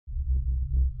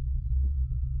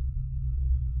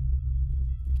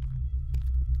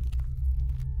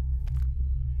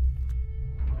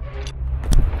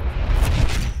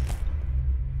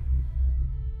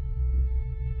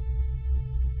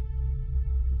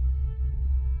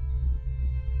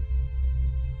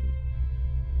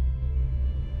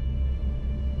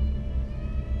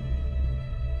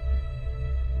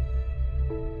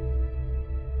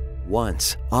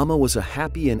Once, Amma was a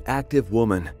happy and active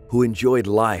woman who enjoyed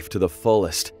life to the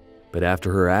fullest. But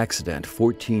after her accident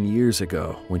 14 years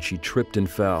ago, when she tripped and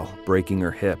fell, breaking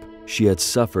her hip, she had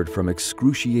suffered from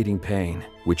excruciating pain,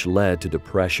 which led to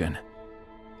depression.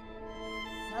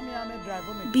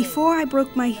 Before I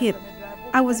broke my hip,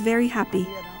 I was very happy.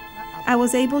 I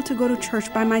was able to go to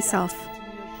church by myself.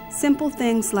 Simple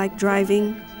things like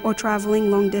driving or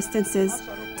traveling long distances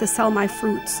to sell my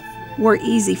fruits were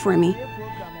easy for me.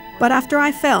 But after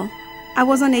I fell, I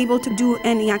was unable to do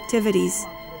any activities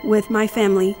with my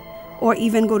family or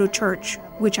even go to church,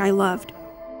 which I loved.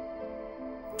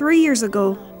 3 years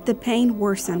ago, the pain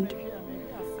worsened.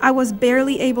 I was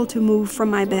barely able to move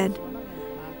from my bed.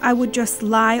 I would just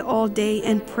lie all day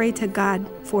and pray to God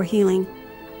for healing.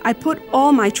 I put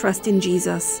all my trust in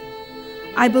Jesus.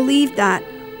 I believed that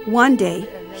one day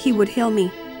He would heal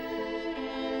me.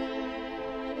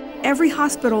 Every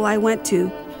hospital I went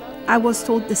to, I was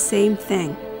told the same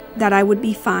thing, that I would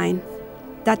be fine,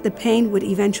 that the pain would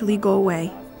eventually go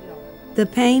away. The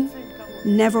pain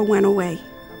never went away.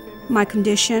 My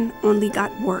condition only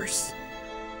got worse.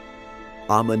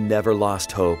 Amma never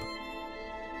lost hope.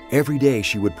 Every day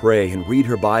she would pray and read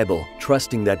her Bible,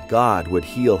 trusting that God would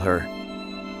heal her.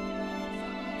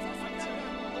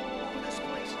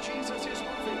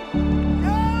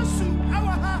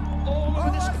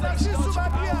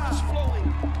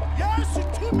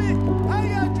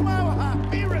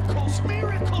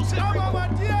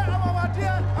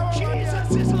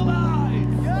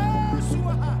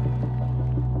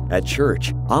 At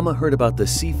church, Amma heard about the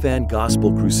Sifan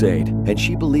Gospel Crusade, and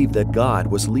she believed that God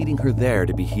was leading her there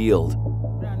to be healed.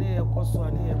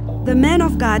 The man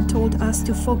of God told us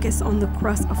to focus on the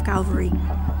cross of Calvary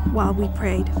while we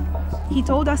prayed. He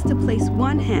told us to place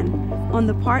one hand on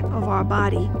the part of our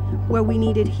body where we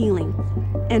needed healing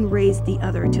and raise the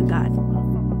other to God.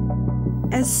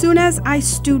 As soon as I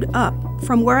stood up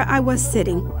from where I was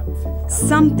sitting,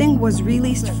 something was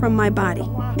released from my body,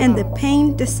 and the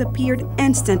pain disappeared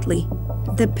instantly.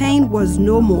 The pain was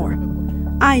no more.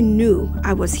 I knew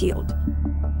I was healed.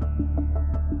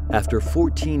 After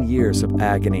 14 years of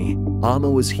agony, Amma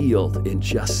was healed in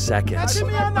just seconds.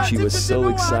 She was so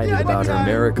excited about her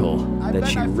miracle that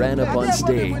she ran up on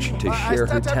stage to share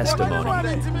her testimony.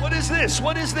 What is this?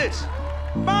 What is this?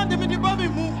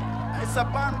 It's a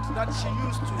band that she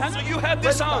used to. And so you have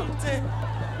this on.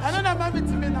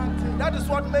 That is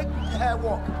what makes her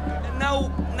walk. And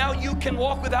now you can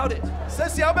walk without it.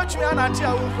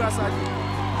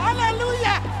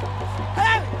 Hallelujah!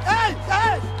 Hey, hey,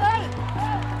 hey, hey!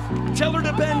 Tell her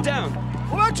to bend down.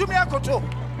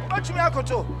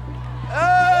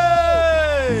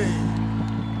 Hey!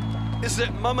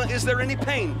 Mama, is there any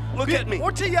pain? Look at me.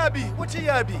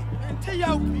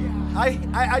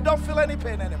 I don't feel any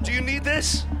pain anymore. Do you need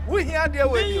this? We here there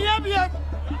with you.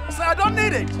 So I don't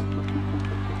need it.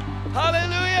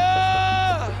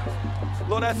 Hallelujah!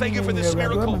 Lord, I thank you for this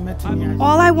miracle.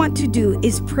 All I want to do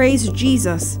is praise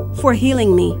Jesus for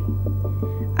healing me.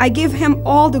 I give Him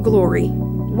all the glory.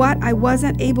 What I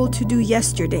wasn't able to do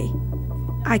yesterday,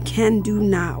 I can do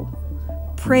now.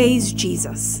 Praise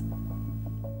Jesus.